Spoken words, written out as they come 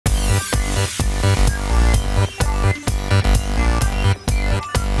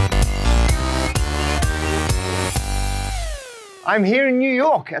I'm here in New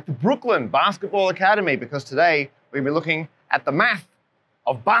York at the Brooklyn Basketball Academy because today we'll be looking at the math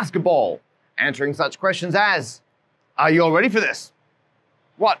of basketball, answering such questions as, are you all ready for this?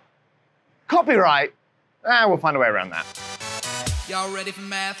 What? Copyright? We'll find a way around that. Y'all ready for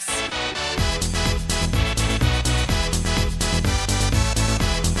maths?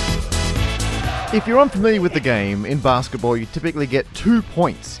 If you're unfamiliar with the game, in basketball you typically get 2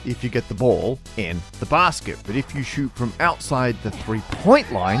 points if you get the ball in the basket. But if you shoot from outside the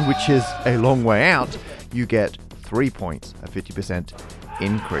three-point line, which is a long way out, you get 3 points, a 50%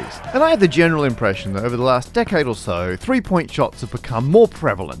 increase. And I have the general impression that over the last decade or so, three-point shots have become more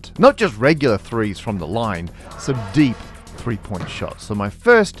prevalent. Not just regular threes from the line, some deep three-point shots. So my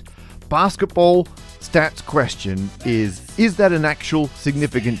first basketball stats question is that an actual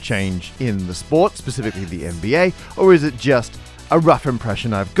significant change in the sport, specifically the NBA, or is it just a rough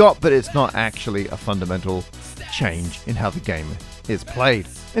impression I've got, but it's not actually a fundamental change in how the game is played?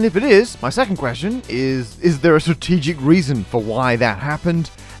 And if it is, my second question is there a strategic reason for why that happened?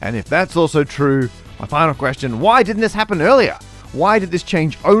 And if that's also true, my final question, why didn't this happen earlier? Why did this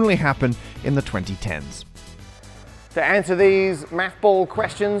change only happen in the 2010s? To answer these math ball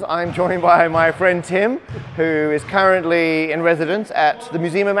questions, I'm joined by my friend Tim, who is currently in residence at the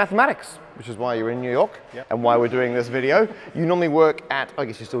Museum of Mathematics, which is why you're in New York and why we're doing this video. You normally work at, I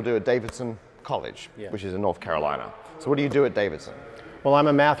guess you still do, at Davidson College, which is in North Carolina. So what do you do at Davidson? Well, I'm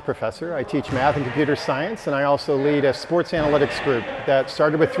a math professor. I teach math and computer science, and I also lead a sports analytics group that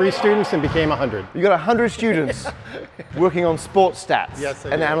started with 3 students and became 100. You got 100 students working on sports stats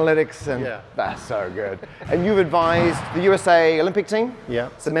and analytics, and that's so good. And you've advised the USA Olympic team? Yeah.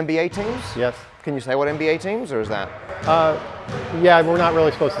 Some NBA teams? Yes. Can you say what NBA teams, or is that? Yeah, we're not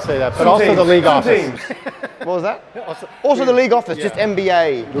really supposed to say that, but also the league office. Teams. What was that? Also the league office, just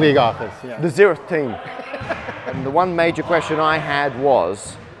NBA. League office, The 0th team. And the one major question I had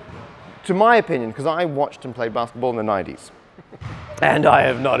was, to my opinion, because I watched and played basketball in the 90s, and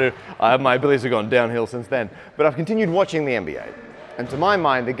my abilities have gone downhill since then, but I've continued watching the NBA. And to my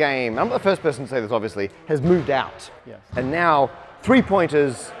mind, the game, I'm not the first person to say this obviously, has moved out. Yes. And now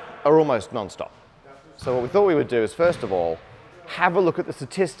three-pointers are almost non-stop. So what we thought we would do is, first of all, have a look at the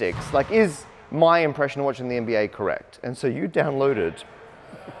statistics. Like, is my impression of watching the NBA correct? And so you downloaded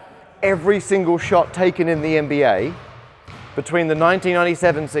every single shot taken in the NBA between the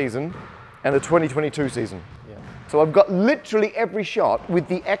 1997 season and the 2022 season. Yeah. So I've got literally every shot with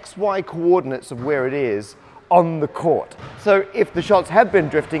the XY coordinates of where it is on the court. So if the shots have been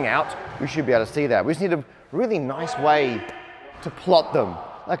drifting out, we should be able to see that. We just need a really nice way to plot them.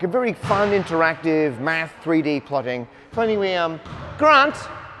 Like a very fun, interactive math 3D plotting. If only we, Grant,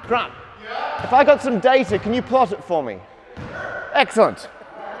 if I got some data, can you plot it for me? Excellent.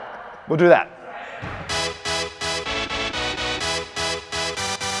 We'll do that.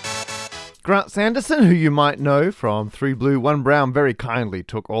 Grant Sanderson, who you might know from 3 Blue, 1 Brown, very kindly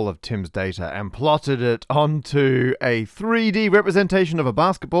took all of Tim's data and plotted it onto a 3D representation of a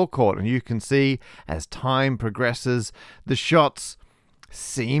basketball court. And you can see, as time progresses, the shots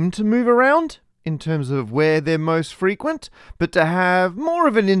seem to move around in terms of where they're most frequent, but to have more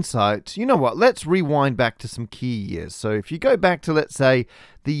of an insight, you know what, let's rewind back to some key years. So if you go back to, let's say,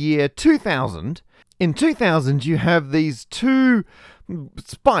 the year 2000, in 2000 you have these 2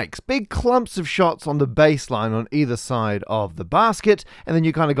 spikes, big clumps of shots on the baseline on either side of the basket, and then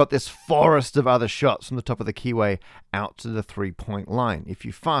you kind of got this forest of other shots from the top of the keyway out to the three-point line. If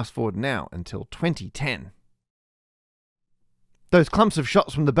you fast forward now until 2010, those clumps of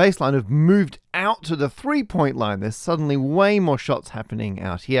shots from the baseline have moved out to the three-point line. There's suddenly way more shots happening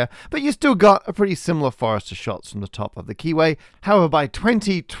out here, but you still got a pretty similar forest of shots from the top of the keyway. However, by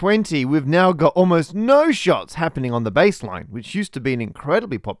 2020, we've now got almost no shots happening on the baseline, which used to be an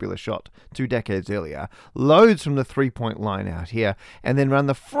incredibly popular shot 2 decades earlier. Loads from the three-point line out here. And then around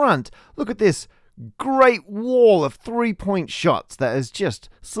the front, look at this great wall of three-point shots that is just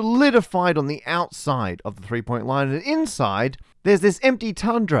solidified on the outside of the three-point line, and inside there's this empty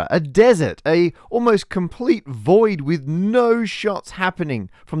tundra, a desert, a almost complete void with no shots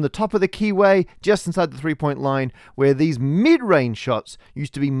happening from the top of the keyway just inside the three-point line, where these mid-range shots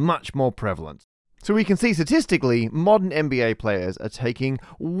used to be much more prevalent. So we can see statistically, modern NBA players are taking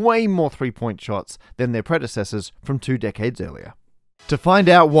way more three-point shots than their predecessors from 2 decades earlier. To find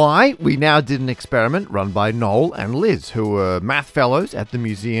out why, we now did an experiment run by Noel and Liz, who were math fellows at the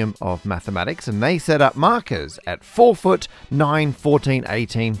Museum of Mathematics, and they set up markers at 4 foot, 9, 14,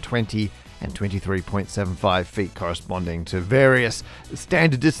 18, 20, and 23.75 feet, corresponding to various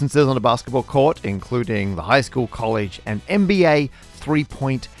standard distances on a basketball court, including the high school, college, and NBA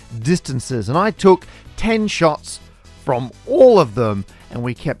three-point distances. And I took 10 shots from all of them, and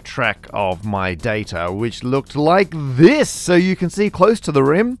we kept track of my data, which looked like this. So you can see close to the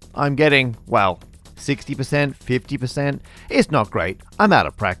rim, I'm getting, well, 60%, 50%. It's not great. I'm out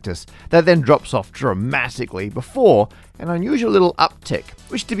of practice. That then drops off dramatically before an unusual little uptick,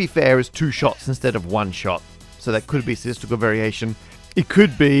 which to be fair is 2 shots instead of 1 shot. So that could be statistical variation. It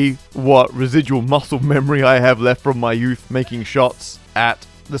could be what residual muscle memory I have left from my youth making shots at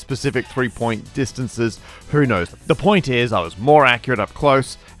the specific 3-point distances. Who knows? The point is I was more accurate up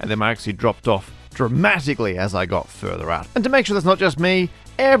close, and then I actually dropped off dramatically as I got further out. And to make sure that's not just me,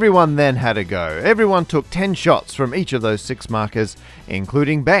 everyone then had a go. Everyone took 10 shots from each of those 6 markers,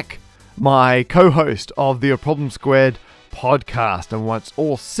 including Beck, my co-host of the A Problem Squared podcast. And once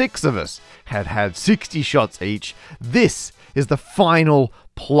all 6 of us had 60 shots each, this is the final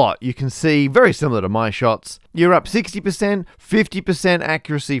plot. You can see, very similar to my shots, you're up 60%, 50%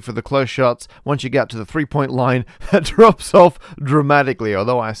 accuracy for the close shots. Once you get to the 3-point line, that drops off dramatically,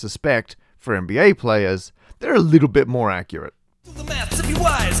 although I suspect for NBA players, they're a little bit more accurate. The maths, if you're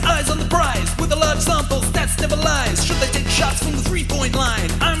wise, eyes on the prize. With a large sample, stats never lies. Should they take shots from the 3-point line?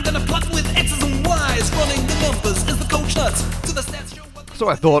 I'm gonna plot with X's and Y's. Running the numbers as the coach nuts. To the stats show what the... So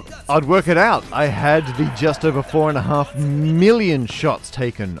I thought I'd work it out. I had the just over 4.5 million shots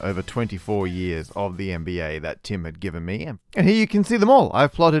taken over 24 years of the NBA that Tim had given me. And here you can see them all.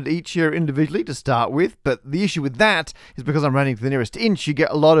 I've plotted each year individually to start with, but the issue with that is because I'm running to the nearest inch, you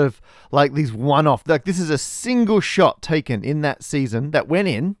get a lot of like these one-off. Like this is a single shot taken in that season that went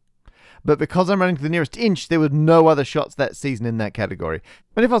in, but because I'm running to the nearest inch, there were no other shots that season in that category.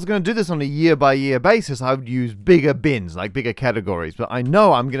 But if I was going to do this on a year-by-year basis, I would use bigger bins, like bigger categories. But I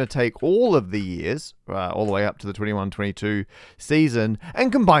know I'm going to take all of the years, all the way up to the 21-22 season,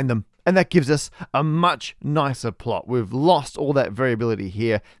 and combine them. And that gives us a much nicer plot. We've lost all that variability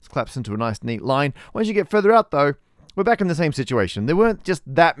here. It's collapsed into a nice, neat line. Once you get further out, though, we're back in the same situation. There weren't just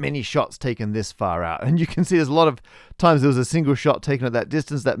that many shots taken this far out. And you can see there's a lot of times there was a single shot taken at that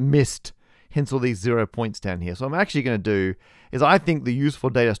distance that missed, hence all these 0 points down here. So what I'm actually going to do is I think the useful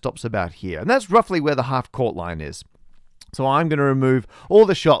data stops about here. And that's roughly where the half-court line is. So I'm going to remove all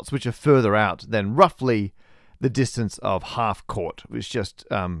the shots which are further out than roughly the distance of half-court, which just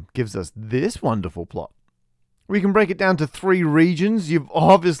gives us this wonderful plot. We can break it down to 3 regions. You've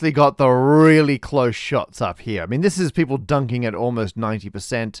obviously got the really close shots up here. I mean, this is people dunking at almost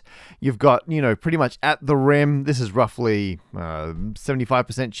 90%. You've got, you know, pretty much at the rim. This is roughly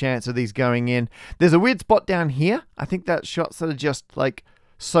 75% chance of these going in. There's a weird spot down here. I think that's shots that are just like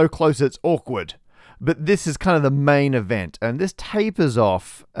so close it's awkward. But this is kind of the main event. And this tapers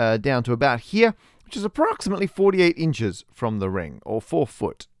off down to about here, which is approximately 48 inches from the ring, or 4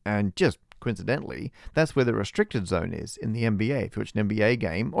 foot. And just coincidentally, that's where the restricted zone is in the NBA. If you watch an NBA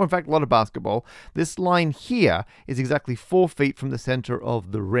game, or in fact a lot of basketball, this line here is exactly 4 feet from the center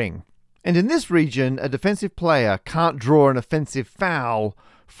of the ring. And in this region, a defensive player can't draw an offensive foul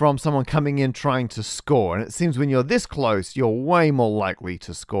from someone coming in trying to score. And it seems when you're this close, you're way more likely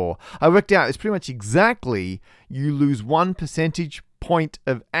to score. I worked out it's pretty much exactly you lose 1 percentage point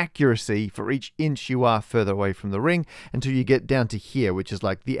of accuracy for each inch you are further away from the ring until you get down to here, which is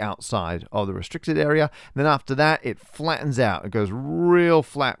like the outside of the restricted area. And then after that, it flattens out. It goes real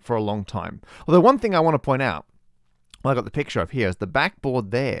flat for a long time. Although one thing I want to point out, well, I got the picture up here, is the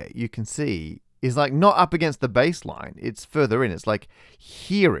backboard there, you can see, is like not up against the baseline. It's further in. It's like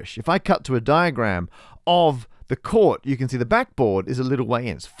here-ish. If I cut to a diagram of the court, you can see the backboard is a little way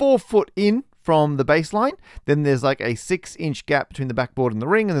in. It's 4 foot in from the baseline, then there's like a 6-inch gap between the backboard and the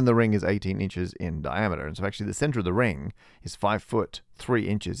ring, and then the ring is 18 inches in diameter. And so actually the center of the ring is 5 foot 3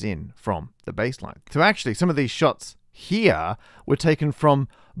 inches in from the baseline. So actually some of these shots here were taken from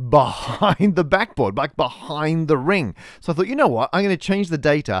behind the backboard, like behind the ring. So I thought, you know what, I'm going to change the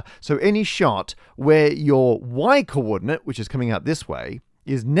data so any shot where your Y coordinate, which is coming out this way,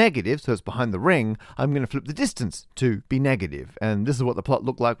 is negative, so it's behind the ring, I'm going to flip the distance to be negative. And this is what the plot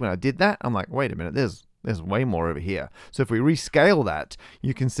looked like when I did that. I'm like, wait a minute, there's way more over here. So if we rescale that,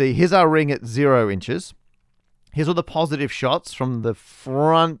 you can see here's our ring at 0 inches. Here's all the positive shots from the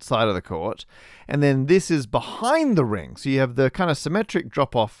front side of the court. And then this is behind the ring. So you have the kind of symmetric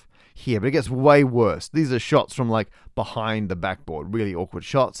drop off here, but it gets way worse. These are shots from like behind the backboard, really awkward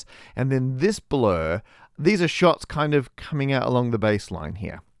shots. And then this blur, these are shots kind of coming out along the baseline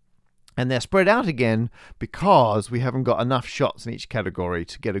here. And they're spread out again because we haven't got enough shots in each category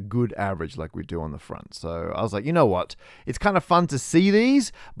to get a good average like we do on the front. So I was like, you know what? It's kind of fun to see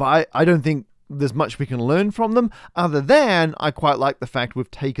these, but I don't think there's much we can learn from them, other than I quite like the fact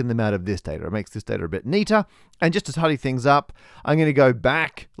we've taken them out of this data. It makes this data a bit neater. And just to tidy things up, I'm going to go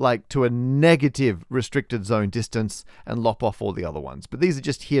back like to a negative restricted zone distance and lop off all the other ones. But these are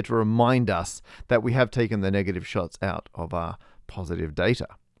just here to remind us that we have taken the negative shots out of our positive data.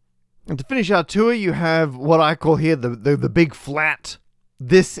 And to finish our tour, you have what I call here the big flat.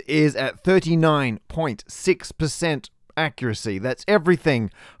 This is at 39.6% accuracy. That's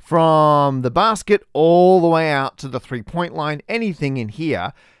everything from the basket all the way out to the three-point line. Anything in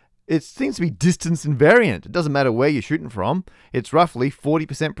here, it seems to be distance invariant. It doesn't matter where you're shooting from. It's roughly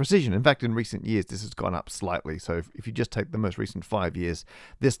 40% precision. In fact, in recent years, this has gone up slightly. So if you just take the most recent 5 years,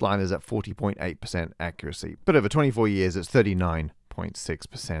 this line is at 40.8% accuracy. But over 24 years, it's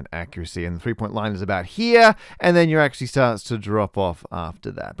 39.6% accuracy, and the three-point line is about here, and then you actually starts to drop off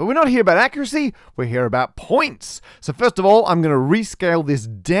after that. But we're not here about accuracy, we're here about points. So first of all, I'm going to rescale this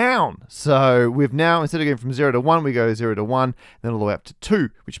down. So we've now, instead of going from 0 to 1, we go 0 to 1, then all the way up to 2,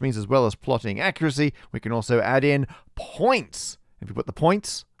 which means as well as plotting accuracy, we can also add in points. If you put the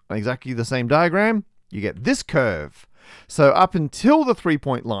points on exactly the same diagram, you get this curve. So up until the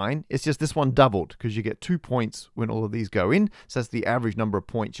three-point line, it's just this one doubled because you get 2 points when all of these go in. So that's the average number of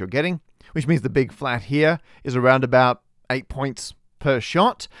points you're getting, which means the big flat here is around about 8 points per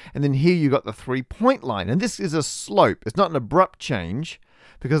shot. And then here you got the three-point line. And this is a slope. It's not an abrupt change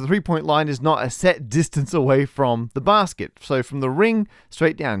because the three-point line is not a set distance away from the basket. So from the ring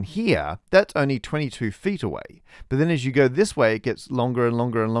straight down here, that's only 22 feet away. But then as you go this way, it gets longer and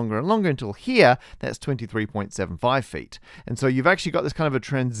longer and longer and longer until here, that's 23.75 feet. And so you've actually got this kind of a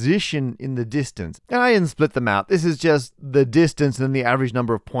transition in the distance. And I didn't split them out. This is just the distance and the average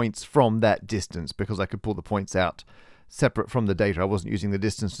number of points from that distance because I could pull the points out separate from the data. I wasn't using the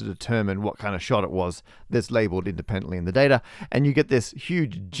distance to determine what kind of shot it was that's labeled independently in the data. And you get this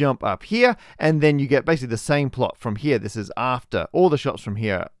huge jump up here, and then you get basically the same plot from here. This is after, all the shots from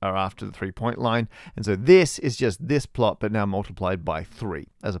here are after the three-point line. And so this is just this plot, but now multiplied by 3,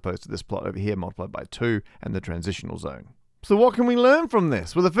 as opposed to this plot over here multiplied by 2 and the transitional zone. So what can we learn from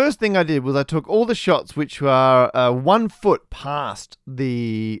this? Well, the first thing I did was I took all the shots which were 1 foot past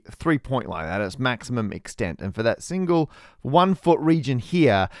the three-point line at its maximum extent. And for that single 1 foot region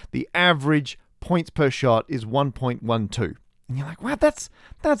here, the average points per shot is 1.12. And you're like, wow, that's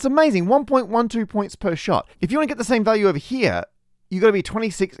amazing. 1.12 points per shot. If you want to get the same value over here, you've got to be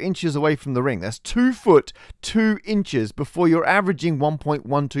 26 inches away from the ring. That's 2 foot, 2 inches before you're averaging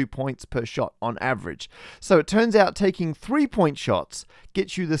 1.12 points per shot on average. So it turns out taking 3-point shots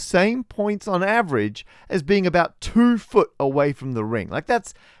gets you the same points on average as being about 2 foot away from the ring. Like,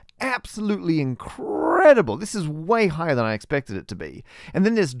 that's absolutely incredible. This is way higher than I expected it to be. And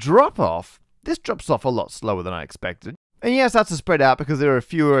then this drops off a lot slower than I expected. And yes, that's to spread out because there are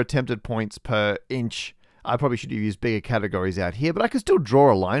fewer attempted points per inch. I probably should have used bigger categories out here, but I could still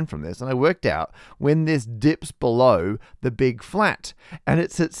draw a line from this. And I worked out when this dips below the big flat. And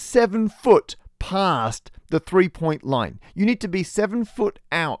it's at 7 foot past the three-point line. You need to be 7 foot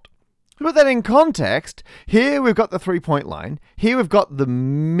out. To put that in context, here we've got the three-point line. Here we've got the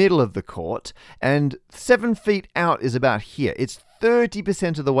middle of the court. And 7 feet out is about here. It's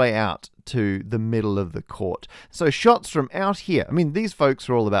 30% of the way out to the middle of the court. So shots from out here, I mean, these folks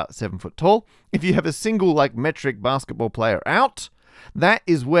are all about 7 foot tall. If you have a single like metric basketball player out, that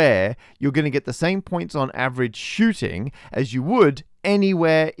is where you're going to get the same points on average shooting as you would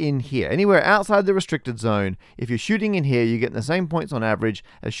anywhere in here. Anywhere outside the restricted zone, if you're shooting in here, you're getting the same points on average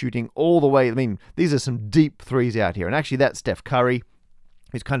as shooting all the way. I mean, these are some deep threes out here. And actually, that's Steph Curry.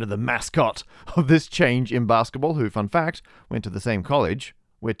 He's kind of the mascot of this change in basketball, who, fun fact, went to the same college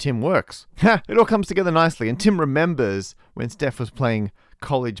where Tim works. It all comes together nicely, and Tim remembers when Steph was playing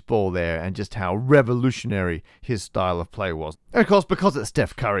college ball there and just how revolutionary his style of play was. And of course, because it's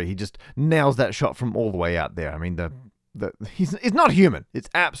Steph Curry, he just nails that shot from all the way out there. I mean, he's not human. It's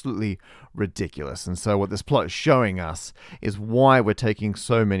absolutely ridiculous. And so what this plot is showing us is why we're taking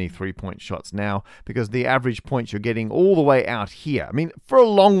so many three-point shots now, because the average points you're getting all the way out here, I mean, for a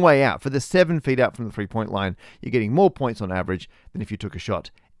long way out, for the 7 feet out from the three-point line, you're getting more points on average than if you took a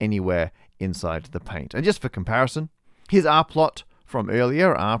shot anywhere inside the paint. And just for comparison, here's our plot from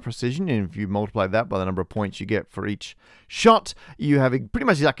earlier, our precision, and if you multiply that by the number of points you get for each shot, you have pretty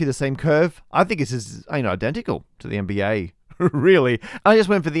much exactly the same curve. I think this is identical to the NBA, really. I just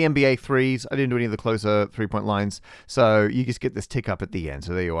went for the NBA threes. I didn't do any of the closer three-point lines, so you just get this tick up at the end.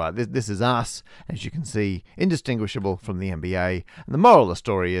 So there you are. This is us, as you can see, indistinguishable from the NBA. And the moral of the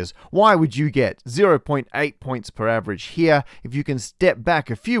story is, why would you get 0.8 points per average here if you can step back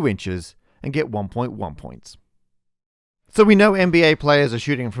a few inches and get 1.1 points? So we know NBA players are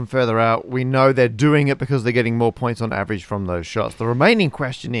shooting from further out. We know they're doing it because they're getting more points on average from those shots. The remaining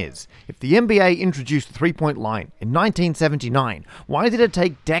question is, if the NBA introduced the three-point line in 1979, why did it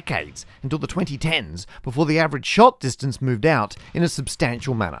take decades until the 2010s before the average shot distance moved out in a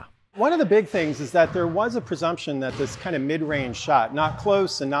substantial manner? One of the big things is that there was a presumption that this kind of mid-range shot, not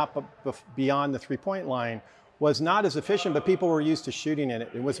close and not beyond the three-point line, was not as efficient, but people were used to shooting in it.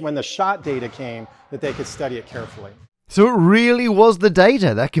 It was when the shot data came that they could study it carefully. So it really was the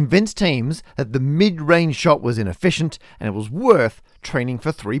data that convinced teams that the mid-range shot was inefficient and it was worth training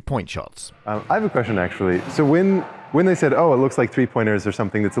for three-point shots. I have a question, actually. So when they said, oh, it looks like three-pointers or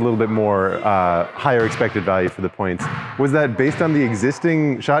something that's a little bit more higher expected value for the points, was that based on the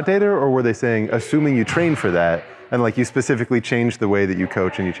existing shot data, or were they saying, assuming you train for that, and like you specifically changed the way that you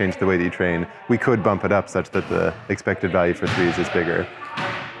coach and you changed the way that you train, we could bump it up such that the expected value for threes is bigger?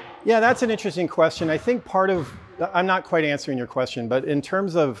 Yeah, that's an interesting question. I think part of, I'm not quite answering your question, but in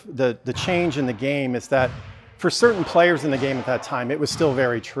terms of the change in the game is that for certain players in the game at that time, it was still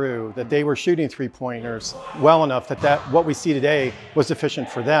very true that they were shooting three-pointers well enough that what we see today was efficient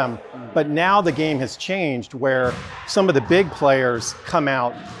for them. But now the game has changed where some of the big players come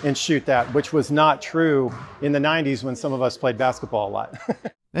out and shoot that, which was not true in the 90s when some of us played basketball a lot.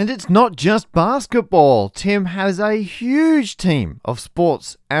 And it's not just basketball. Tim has a huge team of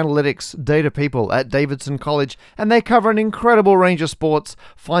sports analytics data people at Davidson College, and they cover an incredible range of sports,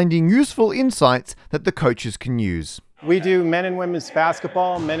 finding useful insights that the coaches can use. We do men and women's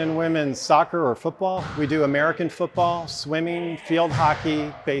basketball, men and women's soccer or football. We do American football, swimming, field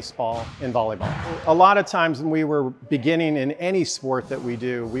hockey, baseball, and volleyball. A lot of times when we were beginning in any sport that we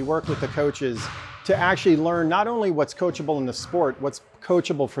do, we work with the coaches to actually learn not only what's coachable in the sport, what's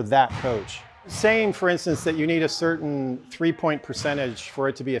coachable for that coach. Saying, for instance, that you need a certain three-point percentage for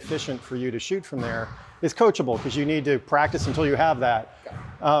it to be efficient for you to shoot from there is coachable because you need to practice until you have that.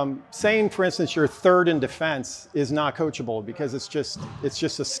 Saying, for instance, you're third in defense is not coachable because it's just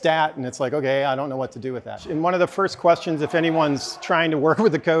a stat and it's like, okay, I don't know what to do with that. And one of the first questions, if anyone's trying to work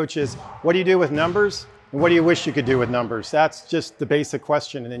with a coach, is what do you do with numbers? And what do you wish you could do with numbers? That's just the basic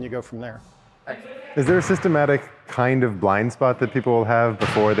question, and then you go from there. Is there a systematic kind of blind spot that people will have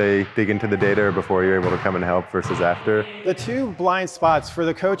before they dig into the data or before you're able to come and help versus after? The two blind spots for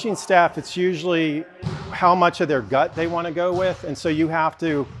the coaching staff, it's usually how much of their gut they want to go with. And so you have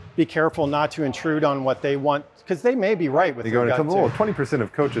to be careful not to intrude on what they want, because they may be right with their gut too. 20%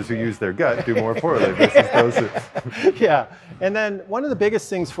 of coaches who use their gut do more poorly versus those who... Yeah, and then one of the biggest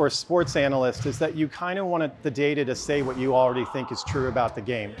things for a sports analyst is that you kind of want the data to say what you already think is true about the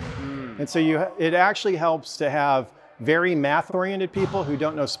game. And so it actually helps to have very math-oriented people who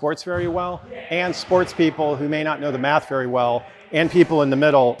don't know sports very well, and sports people who may not know the math very well, and people in the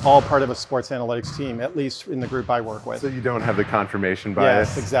middle, all part of a sports analytics team, at least in the group I work with. So you don't have the confirmation bias?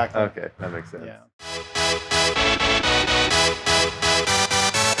 Yes, exactly. Okay, that makes sense. Yeah.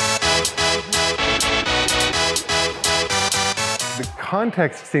 The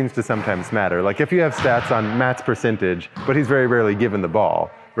context seems to sometimes matter. Like if you have stats on Matt's percentage, but he's very rarely given the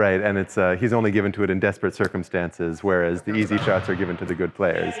ball, right? And it's he's only given to it in desperate circumstances, whereas the easy shots are given to the good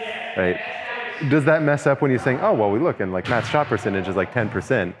players, right? Does that mess up when you're saying, oh, well, we look and like Matt's shot percentage is like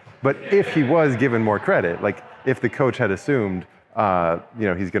 10%, but if he was given more credit, like if the coach had assumed,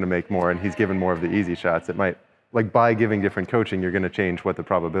 he's going to make more and he's given more of the easy shots, it might, like by giving different coaching, you're going to change what the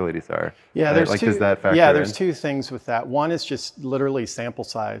probabilities are. Yeah, right? Does that factor in? There's two things with that. One is just literally sample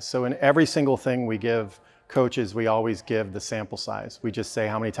size. So in every single thing we give coaches, we always give the sample size. We just say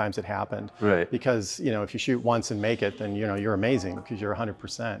how many times it happened. Right. Because if you shoot once and make it, then you're amazing because you're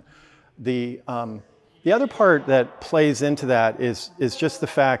 100%. The other part that plays into that is just the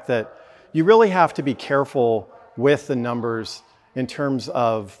fact that you really have to be careful with the numbers in terms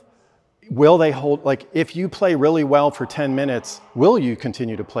of will they hold, like if you play really well for 10 minutes, will you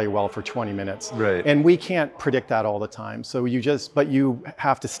continue to play well for 20 minutes? Right. And we can't predict that all the time. So but you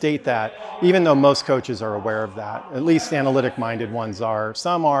have to state that, even though most coaches are aware of that. At least analytic-minded ones are.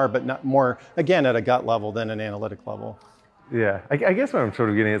 Some are, but not more, again, at a gut level than an analytic level. Yeah, I guess what I'm sort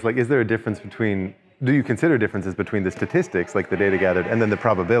of getting is like, is there a difference between, do you consider differences between the statistics, like the data gathered, and then the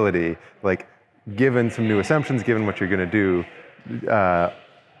probability, like given some new assumptions, given what you're going to do,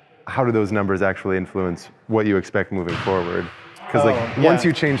 how do those numbers actually influence what you expect moving forward? Because once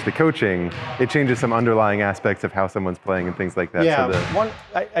you change the coaching, it changes some underlying aspects of how someone's playing and things like that. Yeah,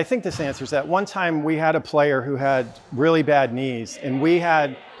 I think this answers that. One time we had a player who had really bad knees, and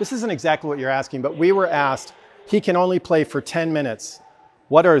this isn't exactly what you're asking, but we were asked, he can only play for 10 minutes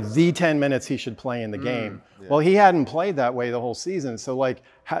what are the 10 minutes he should play in the game? Well, he hadn't played that way the whole season. So like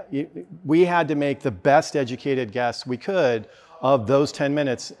we had to make the best educated guess we could of those 10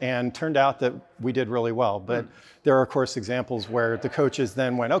 minutes, and turned out that we did really well. But there are, of course, examples where the coaches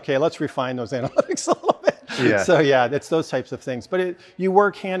then went, okay, let's refine those analytics a little bit. Yeah. So yeah, it's those types of things. But you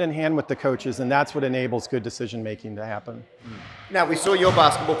work hand in hand with the coaches, and that's what enables good decision making to happen. Now, we saw your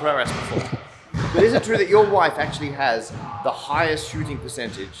basketball prowess before. But is it true that your wife actually has the highest shooting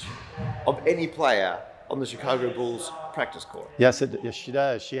percentage of any player on the Chicago Bulls practice court? Yes, yes, she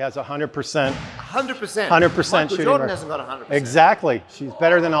does. She has 100%. 100%? 100% Michael shooting. Jordan hasn't got 100%. Exactly. She's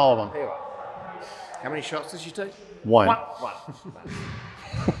better than all of them. How many shots does she take? One. One.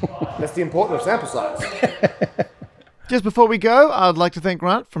 That's the importance of sample size. Just before we go, I'd like to thank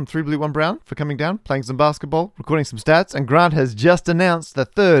Grant from 3 Blue 1 Brown for coming down, playing some basketball, recording some stats, and Grant has just announced the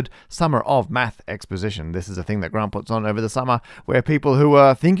 3rd Summer of Math Exposition. This is a thing that Grant puts on over the summer where people who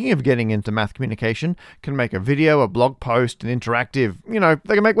are thinking of getting into math communication can make a video, a blog post, an interactive,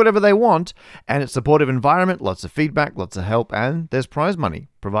 they can make whatever they want, and it's a supportive environment, lots of feedback, lots of help, and there's prize money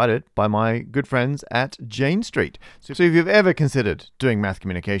provided by my good friends at Jane Street. So if you've ever considered doing math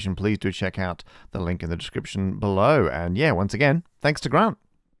communication, please do check out the link in the description below. And yeah, once again, thanks to Grant.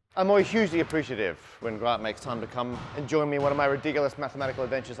 I'm always hugely appreciative when Grant makes time to come and join me in one of my ridiculous mathematical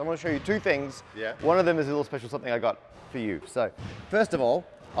adventures. I want to show you 2 things. Yeah. One of them is a little special something I got for you. So, first of all,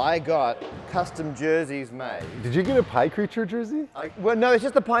 I got custom jerseys made. Did you get a pie creature jersey? Well, no, it's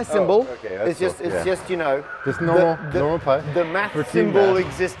just the pie symbol. Okay, that's it's just, cool. it's just, Just normal, normal pie. The math For team symbol math.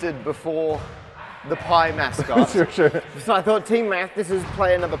 existed before the pie mascot. Sure. So I thought, team math, this is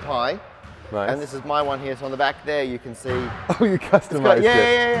player number pie. Nice. And this is my one here. So on the back there, you can see. Oh, you customized it.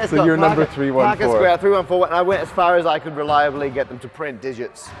 Yeah. So you're number 314. Parker Square 314. And I went as far as I could reliably get them to print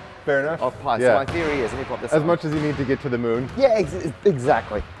digits Fair enough. of pi. Yeah. So my theory is, let me pop this As on. much as you need to get to the moon. Yeah,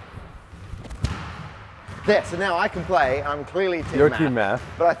 exactly. There, so now I can play. I'm clearly team You're math. team math.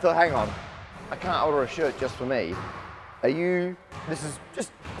 But I thought, hang on, I can't order a shirt just for me. Are you, this is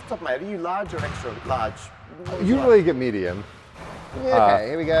just off the top of my head, are you large or extra large? Usually get medium. Yeah, okay,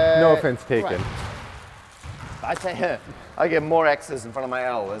 here we go. No offense taken. Right. I say, I get more X's in front of my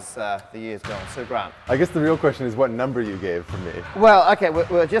L as the years go on. So Grant. I guess the real question is what number you gave for me. Well, okay,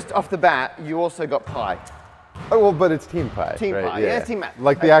 well, just off the bat, you also got pi. Oh, well, but it's team pie. Team right? pie, yeah, it's team math.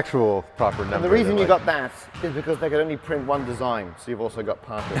 Like the actual proper number. And the reason you like, got that is because they could only print one design, so you've also got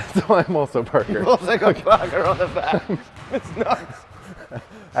Parker. So I'm also Parker. You've also got Parker on the back. It's nuts.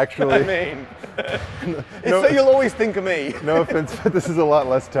 Actually, I mean, so you'll always think of me. no offense, but this is a lot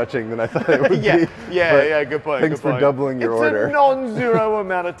less touching than I thought it would be. Yeah, good point. Thanks good for point. doubling your order. It's a non-zero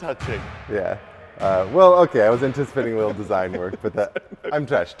amount of touching. Yeah. Well, okay, I was anticipating a little design work, but that I'm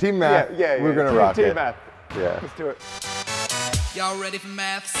touched. Team math, we're going to rock it. Team math. Yeah. Let's do it. Y'all ready for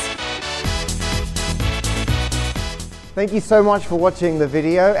maths? Thank you so much for watching the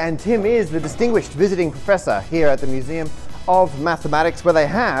video, and Tim is the distinguished visiting professor here at the Museum of Mathematics, where they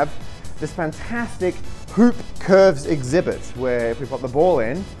have this fantastic hoop curves exhibit where if we pop the ball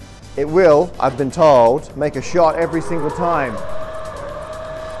in, it will, I've been told, make a shot every single time.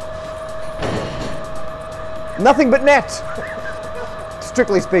 Nothing but net,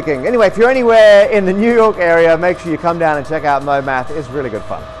 strictly speaking. Anyway, if you're anywhere in the New York area, make sure you come down and check out Mo Math. It's really good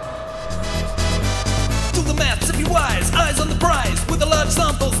fun. Do the maths if you're wise, eyes on the prize. With a large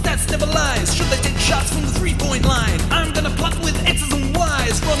sample, stats never lies. Should they take shots from the 3-point line? I'm gonna plot with X's and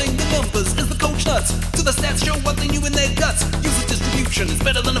Y's. Running the numbers is the coach nuts. Do the stats show what they knew in their guts? Use a distribution is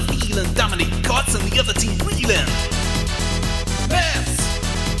better than a feeling. Dominic Carts and the other team reeling.